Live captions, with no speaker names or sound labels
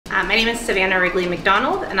My name is Savannah Wrigley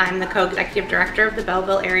McDonald, and I'm the co-executive director of the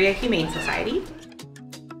Belleville Area Humane Society.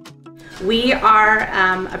 We are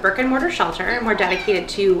a brick and mortar shelter, and we're dedicated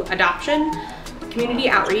to adoption, community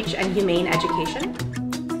outreach, and humane education.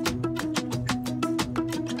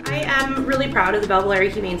 I am really proud of the Belleville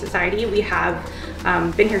Area Humane Society. We have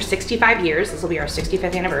been here 65 years. This will be our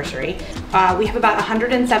 65th anniversary. We have about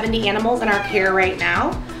 170 animals in our care right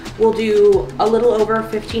now. We'll do a little over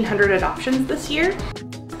 1,500 adoptions this year.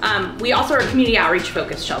 We also are a community outreach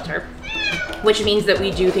focused shelter, which means that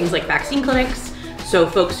we do things like vaccine clinics, so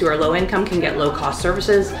folks who are low income can get low cost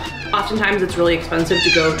services. Oftentimes it's really expensive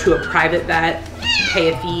to go to a private vet, pay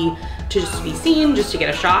a fee to just be seen, just to get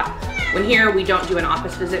a shot. When here, we don't do an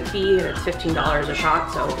office visit fee, and it's $15 a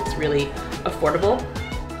shot, so it's really affordable.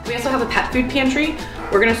 We also have a pet food pantry.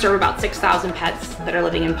 We're gonna serve about 6,000 pets that are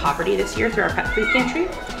living in poverty this year through our pet food pantry.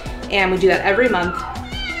 And we do that every month,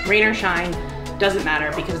 rain or shine, doesn't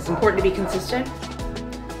matter, because it's important to be consistent.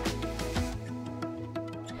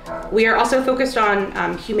 We are also focused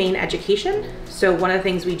on humane education. So one of the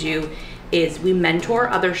things we do is we mentor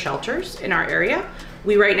other shelters in our area.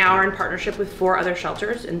 We right now are in partnership with 4 other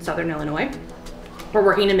shelters in Southern Illinois. We're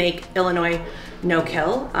working to make Illinois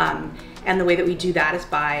no-kill. And the way that we do that is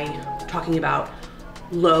by talking about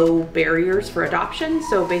low barriers for adoption.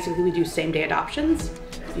 So basically we do same-day adoptions.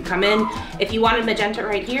 You come in, if you wanted Magenta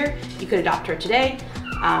right here, you could adopt her today.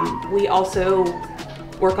 We also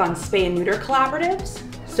work on spay and neuter collaboratives.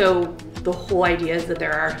 So the whole idea is that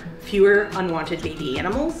there are fewer unwanted baby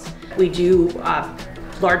animals. We do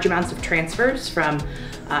large amounts of transfers from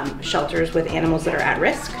shelters with animals that are at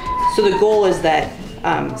risk. So the goal is that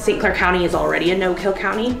St. Clair County is already a no-kill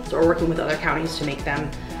county, so we're working with other counties to make them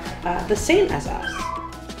the same as us.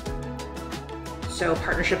 So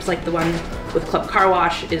partnerships like the one with Club Car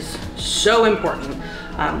Wash is so important.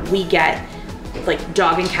 We get like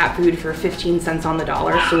dog and cat food for 15 cents on the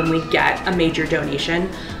dollar. So when we get a major donation,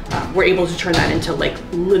 we're able to turn that into like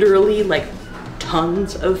literally like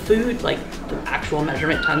tons of food, like the actual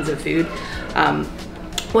measurement tons of food,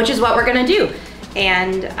 which is what we're gonna do.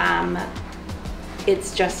 And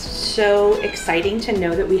it's just so exciting to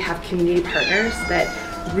know that we have community partners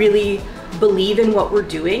that really believe in what we're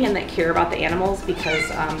doing and that care about the animals, because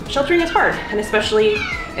sheltering is hard, and especially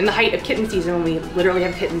in the height of kitten season when we literally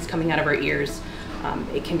have kittens coming out of our ears,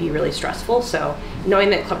 it can be really stressful. So knowing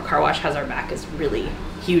that Club Car Wash has our back is really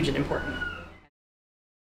huge and important.